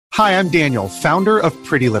Hi, I'm Daniel, founder of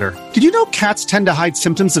Pretty Litter. Did you know cats tend to hide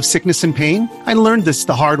symptoms of sickness and pain? I learned this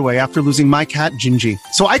the hard way after losing my cat, Gingy.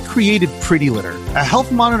 So I created Pretty Litter, a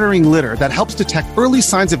health monitoring litter that helps detect early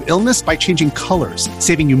signs of illness by changing colors,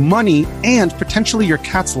 saving you money and potentially your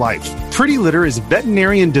cat's life. Pretty Litter is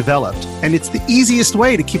veterinarian developed, and it's the easiest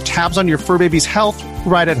way to keep tabs on your fur baby's health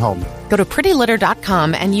right at home. Go to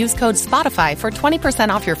prettylitter.com and use code SPOTIFY for 20%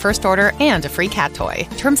 off your first order and a free cat toy.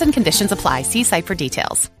 Terms and conditions apply. See site for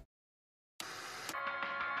details.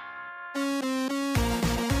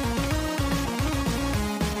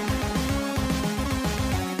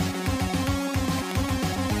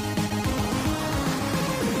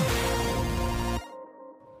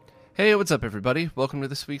 Hey, what's up, everybody? Welcome to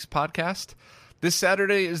this week's podcast. This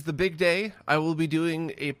Saturday is the big day. I will be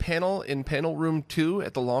doing a panel in Panel Room 2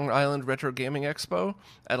 at the Long Island Retro Gaming Expo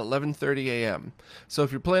at 11:30 a.m. So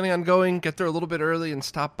if you're planning on going, get there a little bit early and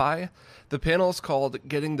stop by. The panel is called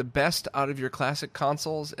Getting the Best Out of Your Classic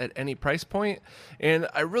Consoles at Any Price Point, and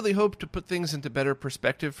I really hope to put things into better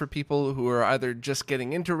perspective for people who are either just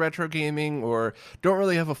getting into retro gaming or don't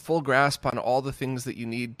really have a full grasp on all the things that you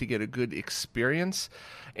need to get a good experience.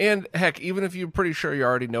 And heck, even if you're pretty sure you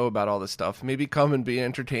already know about all this stuff, maybe come and be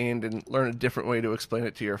entertained and learn a different way to explain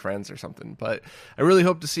it to your friends or something. But I really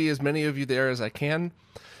hope to see as many of you there as I can.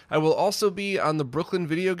 I will also be on the Brooklyn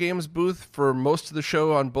Video Games booth for most of the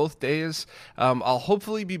show on both days. I'll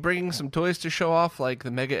hopefully be bringing some toys to show off, like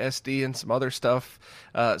the Mega SD and some other stuff.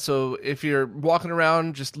 So if you're walking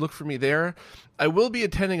around, just look for me there. I will be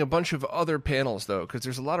attending a bunch of other panels, though, because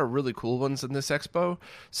there's a lot of really cool ones in this expo.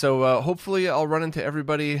 So hopefully I'll run into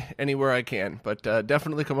everybody anywhere I can. But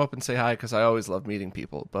definitely come up and say hi, because I always love meeting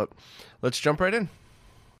people. But let's jump right in.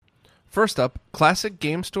 First up, Classic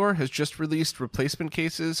Game Store has just released replacement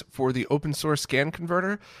cases for the open source scan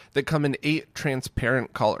converter that come in 8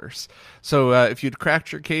 transparent colors. So if you'd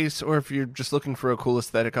cracked your case, or if you're just looking for a cool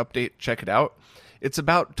aesthetic update, check it out. It's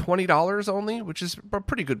about $20 only, which is a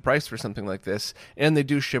pretty good price for something like this, and they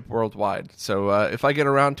do ship worldwide. So if I get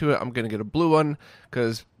around to it, I'm going to get a blue one,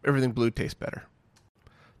 because everything blue tastes better.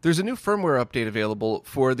 There's a new firmware update available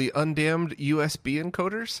for the undammed USB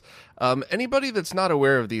encoders. Anybody that's not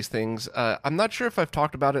aware of these things, I'm not sure if I've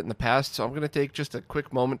talked about it in the past, so I'm going to take just a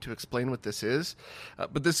quick moment to explain what this is.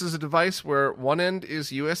 But this is a device where one end is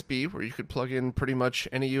USB, where you could plug in pretty much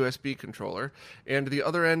any USB controller, and the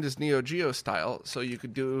other end is Neo Geo style, so you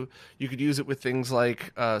could use it with things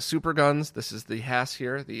like Super Guns. This is the HAS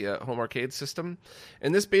here, the home arcade system,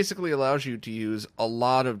 and this basically allows you to use a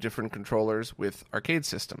lot of different controllers with arcade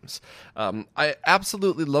systems. I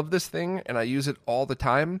absolutely love this thing, and I use it all the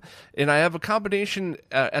time. And I have a combination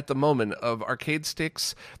at the moment of arcade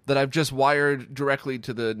sticks that I've just wired directly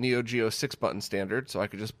to the Neo Geo 6-button standard, so I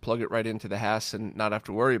could just plug it right into the HAS and not have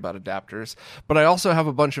to worry about adapters. But I also have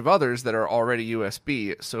a bunch of others that are already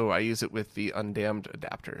USB, so I use it with the undammed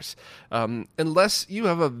adapters. Unless you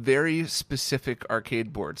have a very specific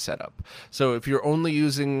arcade board setup. So if you're only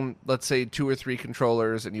using, let's say, 2 or 3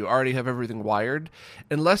 controllers and you already have everything wired,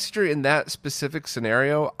 unless you're in that specific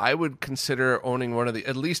scenario, I would consider owning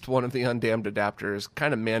at least one of the undammed adapters,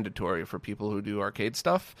 kind of mandatory for people who do arcade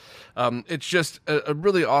stuff. It's just a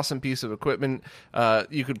really awesome piece of equipment.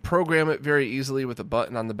 You could program it very easily with a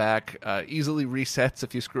button on the back, easily resets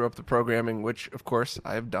if you screw up the programming, which of course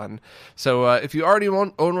I have done. So if you already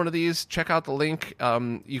own one of these, check out the link.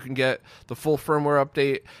 You can get the full firmware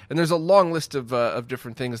update, and there's a long list of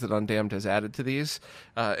different things that Undammed has added to these.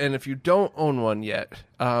 And if you don't own one yet,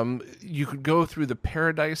 you could go through the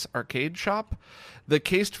Paradise Arcade Shop. The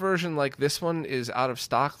cased version like this one is out of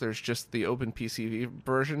stock. There's just the open PCV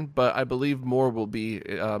version, but I believe more will be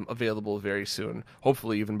available very soon,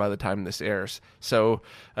 hopefully even by the time this airs. So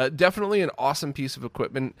definitely an awesome piece of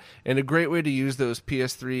equipment and a great way to use those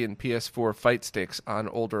PS3 and PS4 fight sticks on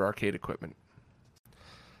older arcade equipment.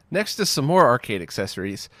 Next is some more arcade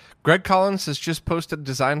accessories. Greg Collins has just posted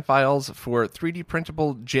design files for 3D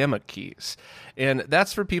printable JAMA keys. And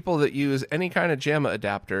that's for people that use any kind of JAMA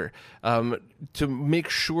adapter to make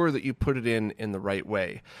sure that you put it in the right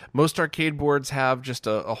way. Most arcade boards have just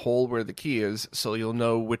a hole where the key is, so you'll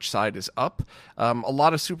know which side is up. A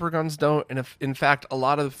lot of Super Guns don't, and in fact, a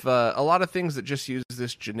lot of things that just use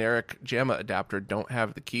this generic JAMA adapter don't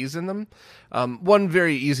have the keys in them. One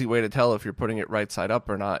very easy way to tell if you're putting it right side up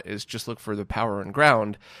or not is just look for the power and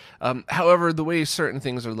ground. However, the way certain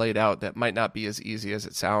things are laid out, that might not be as easy as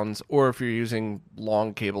it sounds, or if you're using using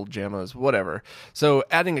long cable JAMAs, whatever. So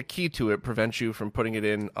adding a key to it prevents you from putting it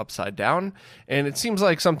in upside down. And it seems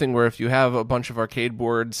like something where if you have a bunch of arcade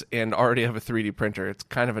boards and already have a 3D printer, it's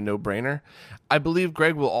kind of a no-brainer. I believe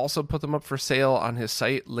Greg will also put them up for sale on his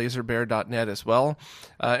site, laserbear.net, as well.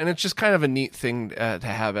 And it's just kind of a neat thing to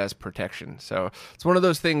have as protection. So it's one of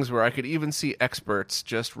those things where I could even see experts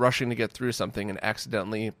just rushing to get through something and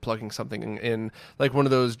accidentally plugging something in, like one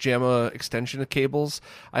of those JAMA extension cables.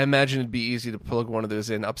 I imagine it'd be easy to plug one of those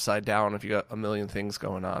in upside down if you got a million things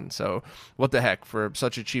going on. So what the heck, for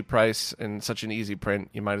such a cheap price and such an easy print,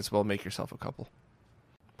 you might as well make yourself a couple.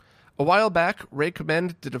 A while back, Ray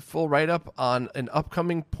Commend did a full write-up on an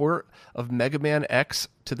upcoming port of Mega Man X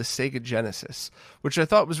to the Sega Genesis, which I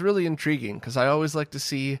thought was really intriguing because I always like to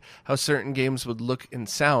see how certain games would look and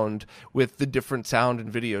sound with the different sound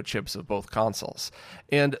and video chips of both consoles.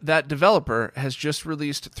 And that developer has just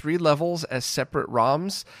released 3 levels as separate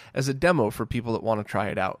ROMs as a demo for people that want to try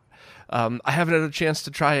it out. I haven't had a chance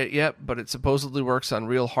to try it yet, but it supposedly works on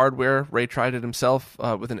real hardware. Ray tried it himself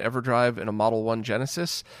with an EverDrive and a Model 1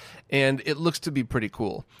 Genesis, and it looks to be pretty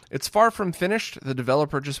cool. It's far from finished. The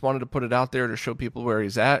developer just wanted to put it out there to show people where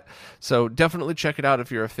he's at, so definitely check it out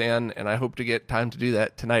if you're a fan, and I hope to get time to do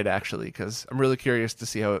that tonight, actually, because I'm really curious to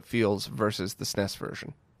see how it feels versus the SNES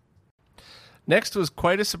version. Next was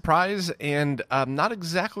quite a surprise, and I'm not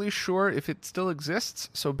exactly sure if it still exists,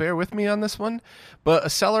 so bear with me on this one. But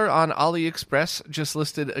a seller on AliExpress just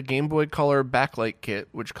listed a Game Boy Color backlight kit,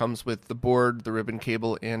 which comes with the board, the ribbon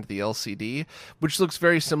cable, and the LCD, which looks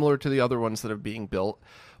very similar to the other ones that are being built.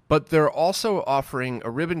 But they're also offering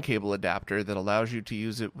a ribbon cable adapter that allows you to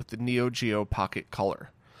use it with the Neo Geo Pocket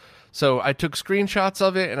Color. So I took screenshots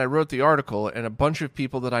of it and I wrote the article, and a bunch of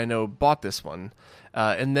people that I know bought this one,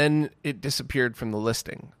 and then it disappeared from the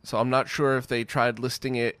listing. So I'm not sure if they tried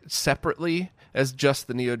listing it separately as just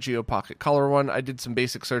the Neo Geo Pocket Color one. I did some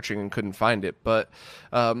basic searching and couldn't find it, but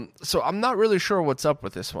so I'm not really sure what's up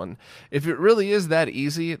with this one. If it really is that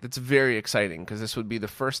easy, that's very exciting, because this would be the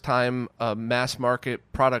first time a mass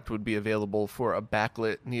market product would be available for a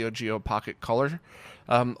backlit Neo Geo Pocket Color.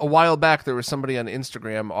 A while back, there was somebody on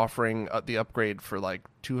Instagram offering the upgrade for like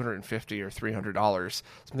 $250 or $300,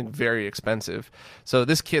 something very expensive. So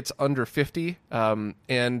this kit's under $50,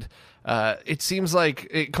 and it seems like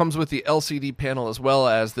it comes with the LCD panel as well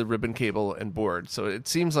as the ribbon cable and board. So it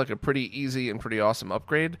seems like a pretty easy and pretty awesome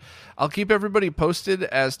upgrade. I'll keep everybody posted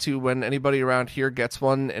as to when anybody around here gets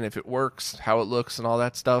one and if it works, how it looks, and all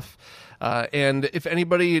that stuff. And if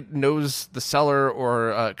anybody knows the seller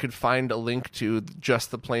or could find a link to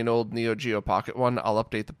just the plain old Neo Geo Pocket one, I'll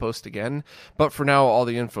update the post again. But for now, all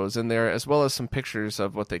the info is in there, as well as some pictures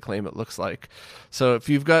of what they claim it looks like. So if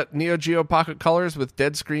you've got Neo Geo Pocket Colors with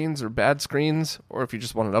dead screens or bad screens, or if you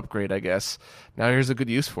just want an upgrade, I guess, now here's a good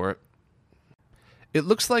use for it. It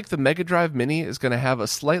looks like the Mega Drive Mini is going to have a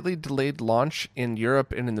slightly delayed launch in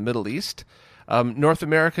Europe and in the Middle East. North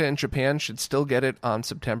America and Japan should still get it on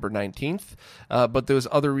September 19th, but those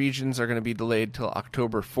other regions are going to be delayed till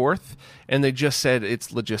October 4th, and they just said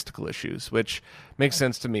it's logistical issues, which makes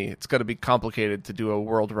sense to me. It's going to be complicated to do a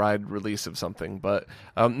worldwide release of something, but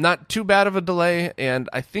not too bad of a delay, and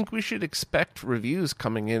I think we should expect reviews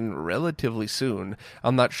coming in relatively soon.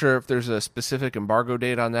 I'm not sure if there's a specific embargo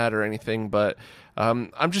date on that or anything, but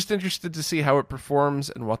I'm just interested to see how it performs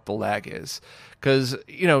and what the lag is. Because,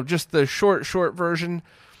 just the short version,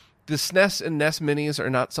 the SNES and NES minis are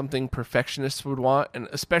not something perfectionists would want, and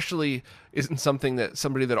especially isn't something that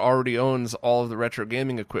somebody that already owns all of the retro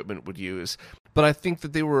gaming equipment would use. But I think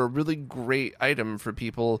that they were a really great item for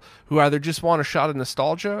people who either just want a shot of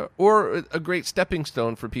nostalgia or a great stepping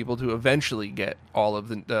stone for people to eventually get all of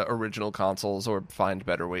the original consoles or find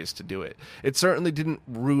better ways to do it. It certainly didn't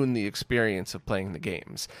ruin the experience of playing the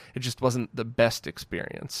games. It just wasn't the best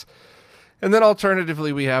experience. And then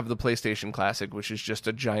alternatively, we have the PlayStation Classic, which is just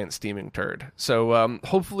a giant steaming turd. So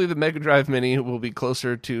hopefully the Mega Drive Mini will be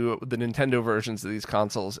closer to the Nintendo versions of these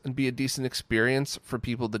consoles and be a decent experience for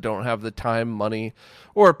people that don't have the time, money,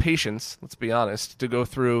 or patience, let's be honest, to go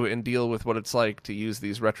through and deal with what it's like to use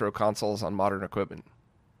these retro consoles on modern equipment.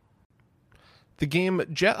 The game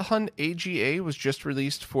Jet Hunt AGA was just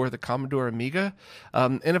released for the Commodore Amiga,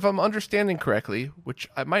 and if I'm understanding correctly, which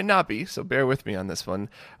I might not be, so bear with me on this one,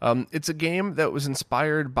 it's a game that was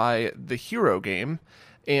inspired by the Hero game,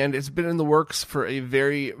 and it's been in the works for a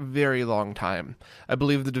very, very long time. I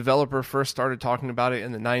believe the developer first started talking about it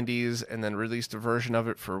in the 90s and then released a version of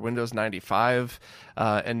it for Windows 95,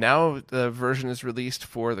 and now the version is released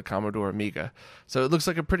for the Commodore Amiga. So it looks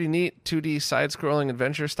like a pretty neat 2D side-scrolling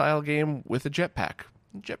adventure-style game with a jetpack.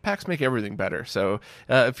 Jetpacks make everything better, so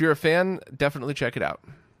if you're a fan, definitely check it out.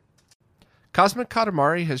 Cosmic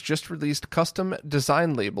Katamari has just released custom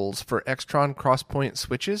design labels for Extron Crosspoint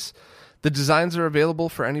switches. The designs are available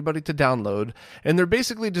for anybody to download, and they're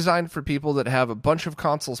basically designed for people that have a bunch of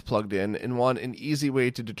consoles plugged in and want an easy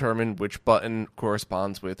way to determine which button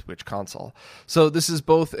corresponds with which console. So this is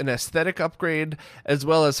both an aesthetic upgrade as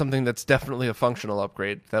well as something that's definitely a functional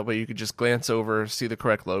upgrade. That way you could just glance over, see the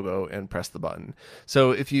correct logo, and press the button.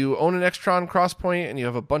 So if you own an Extron Crosspoint and you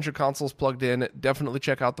have a bunch of consoles plugged in, definitely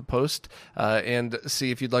check out the post and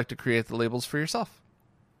see if you'd like to create the labels for yourself.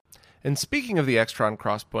 And speaking of the Extron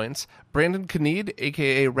Crosspoints, Brandon Kneed,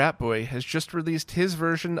 aka Ratboy, has just released his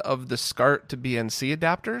version of the SCART to BNC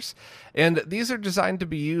adapters, and these are designed to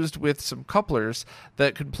be used with some couplers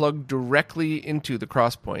that could plug directly into the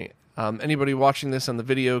Crosspoint. Anybody watching this on the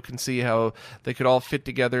video can see how they could all fit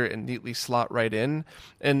together and neatly slot right in,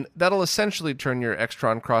 and that'll essentially turn your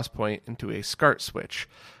Extron Crosspoint into a SCART switch.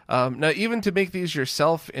 Now, even to make these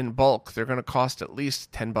yourself in bulk, they're going to cost at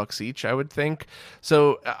least $10 each, I would think.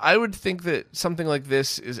 So I would think that something like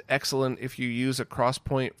this is excellent if you use a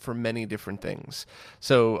Crosspoint for many different things.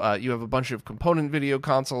 So you have a bunch of component video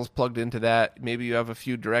consoles plugged into that. Maybe you have a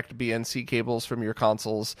few direct BNC cables from your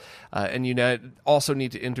consoles, and you also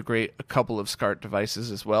need to integrate a couple of SCART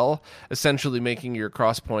devices as well, essentially making your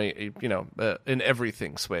Crosspoint, an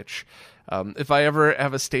everything switch. If I ever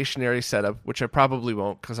have a stationary setup, which I probably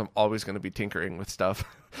won't because I'm always going to be tinkering with stuff,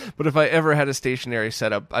 but if I ever had a stationary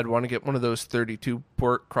setup, I'd want to get one of those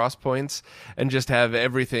 32-port Crosspoints and just have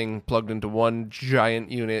everything plugged into one giant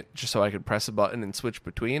unit just so I could press a button and switch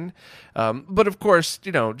between. But of course,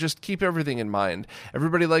 just keep everything in mind.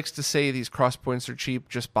 Everybody likes to say these Crosspoints are cheap,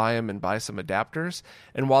 just buy them and buy some adapters.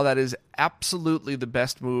 And while that is absolutely the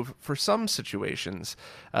best move for some situations,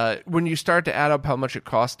 when you start to add up how much it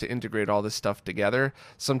costs to integrate all this stuff together,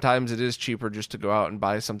 sometimes it is cheaper just to go out and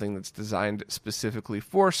buy something that's designed specifically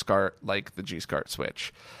for SCART, like the G-SCART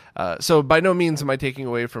switch. So by no means am I taking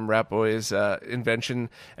away from Ratboy's invention.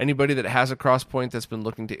 Anybody that has a Crosspoint that's been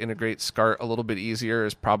looking to integrate SCART a little bit easier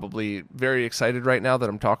is probably very excited right now that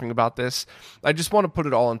I'm talking about this. I just want to put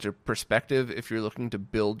it all into perspective. If you're looking to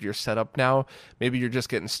build your setup now, maybe you're just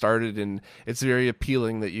getting started and it's very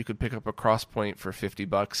appealing that you could pick up a Crosspoint for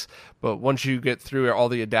 $50. But once you get through all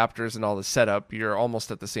the adapters and all the setup, you're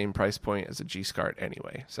almost at the same price point as a G-SCART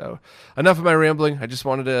anyway. So enough of my rambling. I just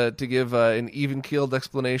wanted to give an even-keeled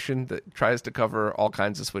explanation that tries to cover all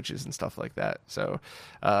kinds of switches and stuff like that. So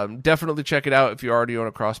definitely check it out if you already own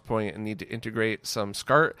a Crosspoint and need to integrate some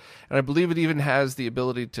SCART. And I believe it even has the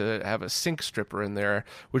ability to have a sync stripper in there,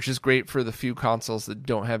 which is great for the few consoles that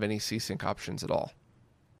don't have any C-Sync options at all.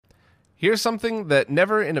 Here's something that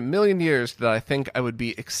never in a million years did I think I would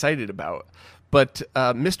be excited about. But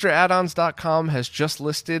MrAddons.com has just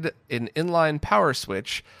listed an inline power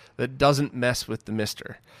switch that doesn't mess with the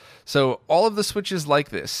Mister. So all of the switches like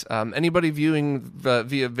this, anybody viewing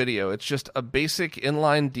via video, it's just a basic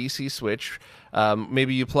inline DC switch.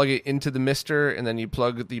 Maybe you plug it into the Mister and then you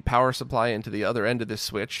plug the power supply into the other end of this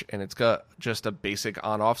switch, and it's got just a basic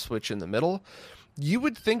on-off switch in the middle. You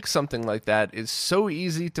would think something like that is so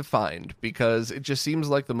easy to find because it just seems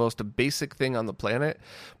like the most basic thing on the planet.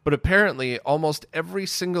 But apparently, almost every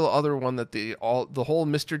single other one that the whole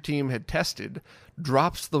Mister team had tested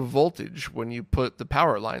drops the voltage when you put the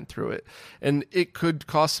power line through it. And it could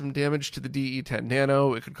cause some damage to the DE10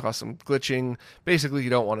 Nano. It could cause some glitching. Basically, you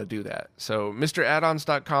don't want to do that. So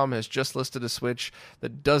MrAddons.com has just listed a switch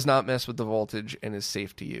that does not mess with the voltage and is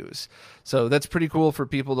safe to use. So that's pretty cool for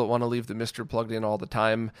people that want to leave the Mister plugged in all the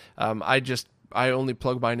time. I only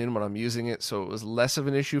plug mine in when I'm using it, so it was less of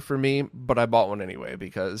an issue for me, but I bought one anyway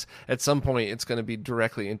because at some point it's going to be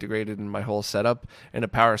directly integrated in my whole setup, and a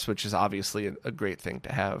power switch is obviously a great thing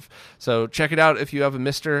to have. So check it out if you have a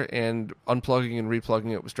Mister and unplugging and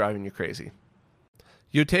replugging it was driving you crazy.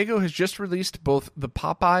 Yotego has just released both the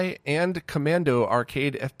Popeye and Commando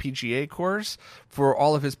arcade FPGA cores for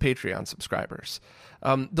all of his Patreon subscribers.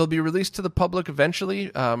 They'll be released to the public eventually,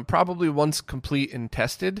 probably once complete and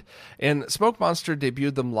tested, and Smoke Monster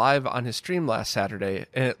debuted them live on his stream last Saturday,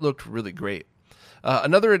 and it looked really great.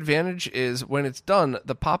 Another advantage is when it's done,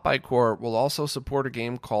 the Popeye core will also support a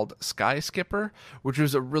game called Sky Skipper, which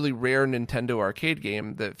was a really rare Nintendo arcade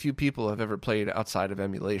game that few people have ever played outside of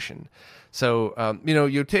emulation. So,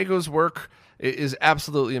 Yotego's work is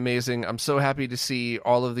absolutely amazing. I'm so happy to see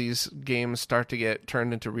all of these games start to get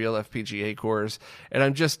turned into real FPGA cores. And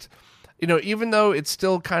I'm just, even though it's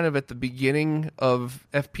still kind of at the beginning of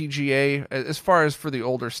FPGA, as far as for the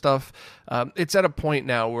older stuff, it's at a point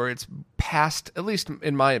now where it's past, at least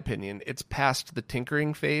in my opinion, it's past the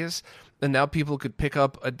tinkering phase. And now people could pick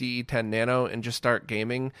up a DE10 Nano and just start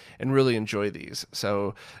gaming and really enjoy these.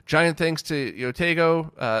 So giant thanks to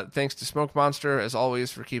Yotego, thanks to Smoke Monster, as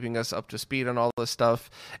always, for keeping us up to speed on all this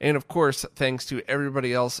stuff. And of course, thanks to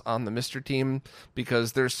everybody else on the Mr. team,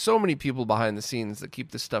 because there's so many people behind the scenes that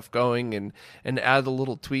keep this stuff going and add the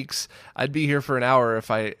little tweaks. I'd be here for an hour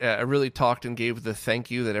if I really talked and gave the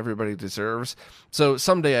thank you that everybody deserves. So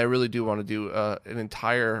someday I really do want to do an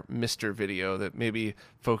entire Mr. video that maybe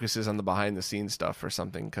focuses on the behind the scenes stuff or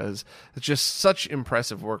something, because it's just such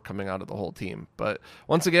impressive work coming out of the whole team. But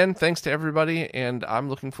once again, thanks to everybody, and I'm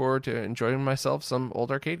looking forward to enjoying myself some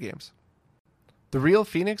old arcade games. The Real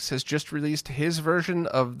Phoenix has just released his version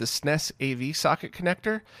of the SNES AV socket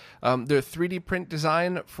connector. Their 3D print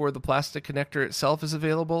design for the plastic connector itself is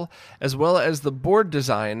available, as well as the board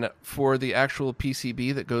design for the actual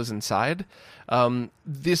PCB that goes inside.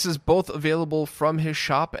 This is both available from his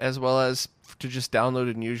shop as well as to just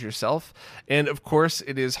download and use yourself. And of course,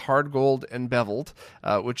 it is hard gold and beveled,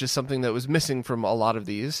 which is something that was missing from a lot of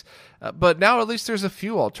these. But now at least there's a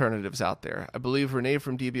few alternatives out there. I believe Renee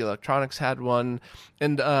from DB Electronics had one,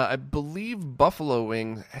 and I believe Buffalo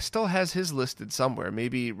Wing still has his listed somewhere,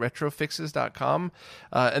 maybe retrofixes.com.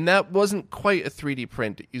 And that wasn't quite a 3D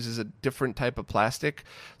print. It uses a different type of plastic.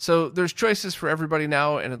 So there's choices for everybody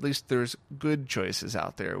now, and at least there's good choices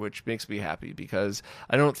out there, which makes me happy, because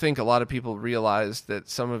I don't think a lot of people realize that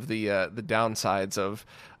some of the downsides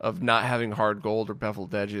of not having hard gold or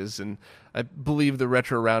beveled edges, and I believe the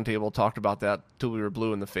Retro Roundtable talked about that till we were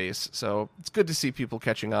blue in the face. So it's good to see people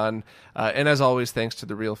catching on, and as always, thanks to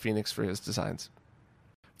the Real Phoenix for his designs.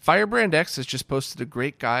 Firebrand X has just posted a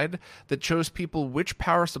great guide that shows people which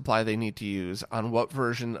power supply they need to use on what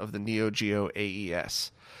version of the Neo Geo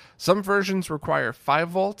AES. Some versions require 5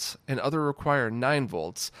 volts and other require 9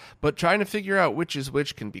 volts, but trying to figure out which is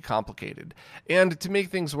which can be complicated. And to make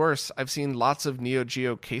things worse, I've seen lots of Neo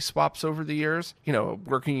Geo case swaps over the years. You know, a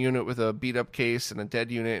working unit with a beat up case and a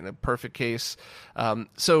dead unit and a perfect case.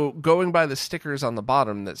 So going by the stickers on the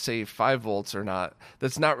bottom that say 5 volts or not,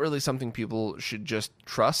 that's not really something people should just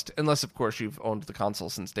trust, unless of course you've owned the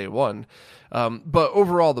console since day one. But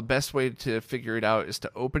overall, the best way to figure it out is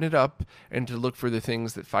to open it up and to look for the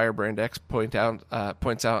things that Firebrand X points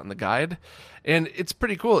out in the guide. And it's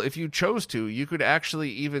pretty cool. If you chose to, you could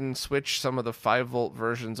actually even switch some of the 5 volt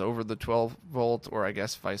versions over the 12 volt, or I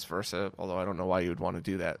guess vice versa, although I don't know why you would want to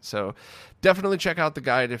do that. So definitely check out the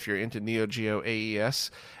guide if you're into Neo Geo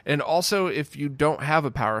AES. And also, if you don't have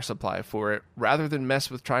a power supply for it, rather than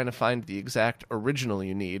mess with trying to find the exact original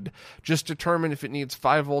you need, just determine if it needs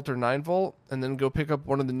 5 volt or 9 volt, and then go pick up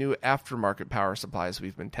one of the new aftermarket power supplies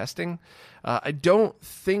we've been testing. I don't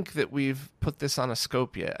think that we've put this on a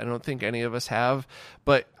scope yet. I don't think any of us have,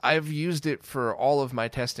 but I've used it for all of my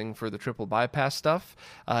testing for the triple bypass stuff,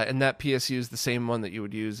 and that PSU is the same one that you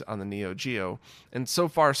would use on the Neo Geo, and so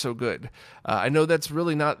far so good. I know that's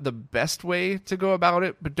really not the best way to go about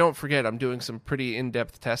it, but don't forget I'm doing some pretty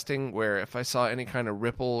in-depth testing where if I saw any kind of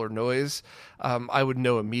ripple or noise, I would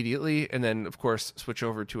know immediately, and then of course switch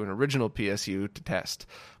over to an original PSU to test.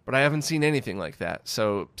 But I haven't seen anything like that.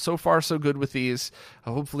 So far, so good with these.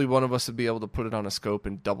 Hopefully one of us will be able to put it on a scope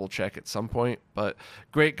and double check at some point. But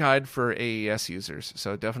great guide for AES users.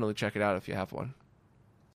 So definitely check it out if you have one.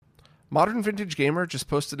 Modern Vintage Gamer just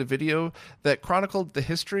posted a video that chronicled the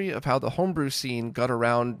history of how the homebrew scene got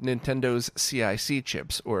around Nintendo's CIC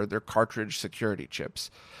chips, or their cartridge security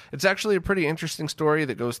chips. It's actually a pretty interesting story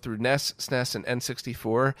that goes through NES, SNES, and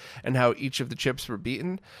N64, and how each of the chips were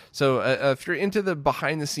beaten. So if you're into the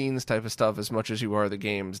behind-the-scenes type of stuff as much as you are the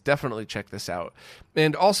games, definitely check this out.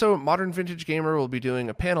 And also, Modern Vintage Gamer will be doing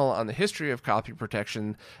a panel on the history of copy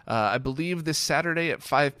protection, I believe this Saturday at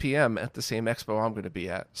 5 p.m. at the same expo I'm going to be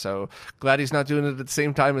at. So glad he's not doing it at the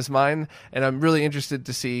same time as mine, and I'm really interested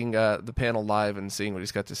to seeing the panel live and seeing what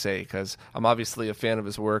he's got to say, because I'm obviously a fan of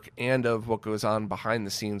his work and of what goes on behind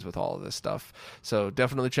the scenes with all of this stuff. So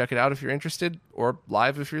definitely check it out if you're interested, or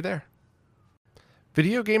live if you're there.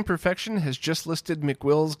 Video Game Perfection has just listed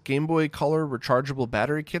McWill's Game Boy Color rechargeable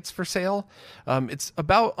battery kits for sale. It's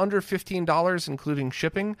about under $15, including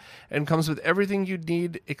shipping, and comes with everything you'd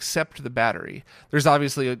need except the battery. There's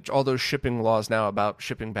obviously all those shipping laws now about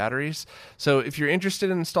shipping batteries. So if you're interested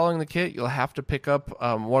in installing the kit, you'll have to pick up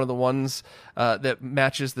one of the ones that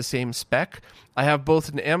matches the same spec. I have both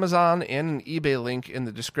an Amazon and an eBay link in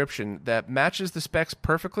the description that matches the specs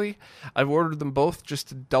perfectly. I've ordered them both just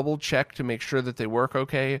to double check to make sure that they work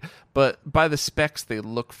okay, but by the specs they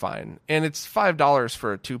look fine. And it's $5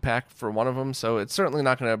 for a 2-pack for one of them, so it's certainly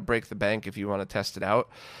not going to break the bank if you want to test it out.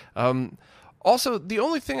 Also, the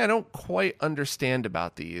only thing I don't quite understand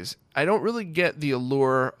about these, I don't really get the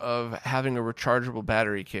allure of having a rechargeable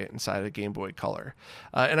battery kit inside a Game Boy Color.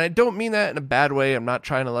 And I don't mean that in a bad way. I'm not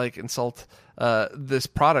trying to like insult this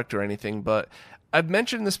product or anything, but I've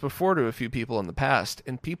mentioned this before to a few people in the past,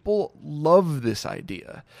 and people love this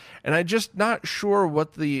idea. And I'm just not sure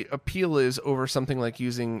what the appeal is over something like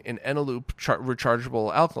using an Eneloop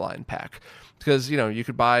rechargeable alkaline pack. Because, you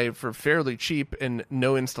could buy for fairly cheap and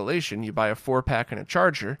no installation, you buy a 4-pack and a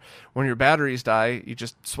charger. When your batteries die, you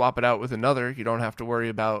just swap it out with another. You don't have to worry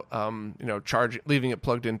about, leaving it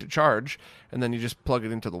plugged in to charge, and then you just plug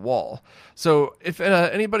it into the wall. So if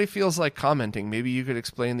anybody feels like commenting, maybe you could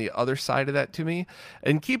explain the other side of that to me.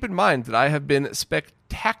 And keep in mind that I have been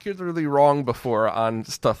spectacularly wrong before on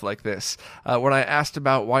stuff like this. When I asked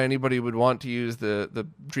about why anybody would want to use the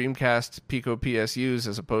Dreamcast Pico PSUs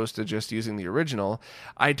as opposed to just using the original,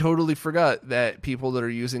 I totally forgot that people that are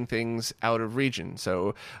using things out of region,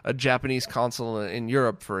 so a Japanese console in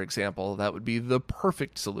Europe, for example, that would be the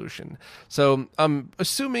perfect solution. So I'm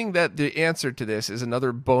assuming that the answer to this is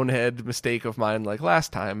another bonehead mistake of mine like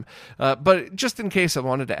last time, but just in case, I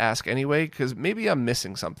wanted to ask anyway, because maybe I'm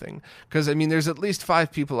missing something. Because, there's at least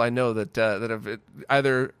 5 people I know that have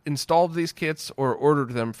either installed these kits or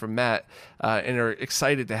ordered them from Matt and are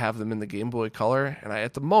excited to have them in the Game Boy Color, and I,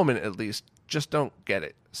 at the moment at least, just don't get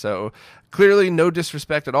it. So clearly no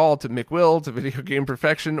disrespect at all to Mick Will, to Video Game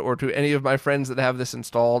Perfection, or to any of my friends that have this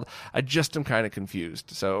installed. I just am kind of confused.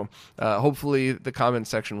 So hopefully the comment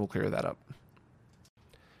section will clear that up.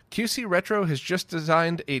 QC Retro has just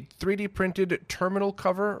designed a 3D printed terminal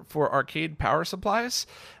cover for arcade power supplies,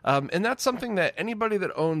 and that's something that anybody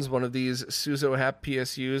that owns one of these Suzo Hap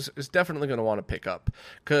PSUs is definitely going to want to pick up,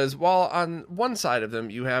 because while on one side of them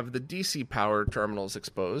you have the DC power terminals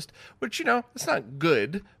exposed, which, it's not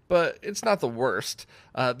good, but it's not the worst.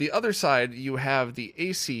 The other side, you have the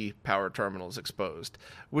AC power terminals exposed,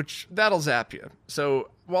 which that'll zap you. So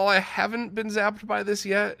while I haven't been zapped by this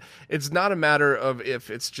yet, it's not a matter of if,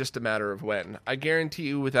 it's just a matter of when. I guarantee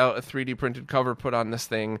you, without a 3D printed cover put on this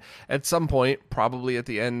thing, at some point, probably at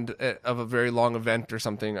the end of a very long event or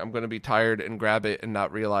something, I'm going to be tired and grab it and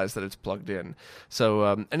not realize that it's plugged in.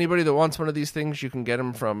 So anybody that wants one of these things, you can get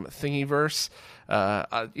them from Thingiverse.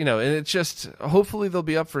 And it's just, hopefully they'll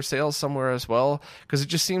be up for sale somewhere as well, because it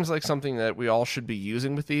just seems like something that we all should be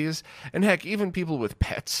using with these. And heck, even people with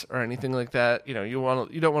pets or anything like that, you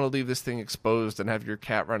don't want to leave this thing exposed and have your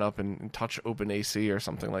cat run up and touch open AC or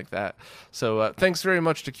something like that. So thanks very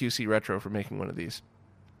much to QC Retro for making one of these.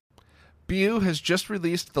 BU has just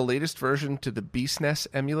released the latest version to the BSNES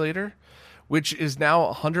emulator, which is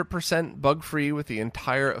now 100% bug-free with the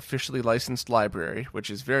entire officially licensed library, which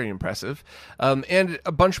is very impressive. And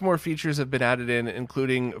a bunch more features have been added in,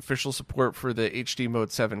 including official support for the HD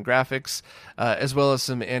Mode 7 graphics, as well as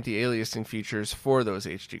some anti-aliasing features for those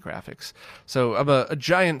HD graphics. So I'm a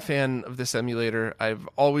giant fan of this emulator. I've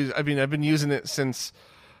been using it since...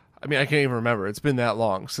 I can't even remember. It's been that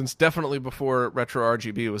long, since definitely before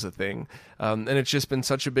RetroRGB was a thing. And it's just been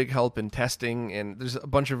such a big help in testing, and there's a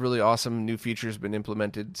bunch of really awesome new features been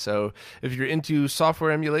implemented. So if you're into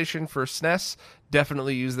software emulation for SNES,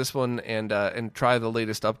 definitely use this one and try the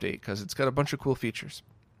latest update, because it's got a bunch of cool features.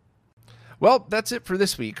 Well, that's it for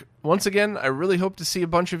this week. Once again, I really hope to see a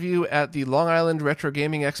bunch of you at the Long Island Retro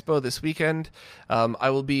Gaming Expo this weekend. I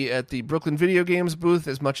will be at the Brooklyn Video Games booth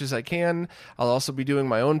as much as I can. I'll also be doing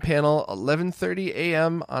my own panel, 11:30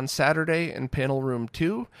 a.m. on Saturday in panel room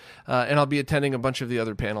 2, and I'll be attending a bunch of the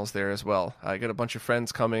other panels there as well. I got a bunch of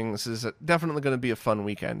friends coming. This is definitely going to be a fun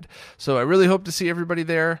weekend. So I really hope to see everybody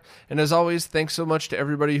there. And as always, thanks so much to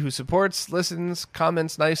everybody who supports, listens,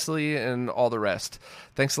 comments nicely, and all the rest.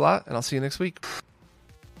 Thanks a lot, and I'll see you next week.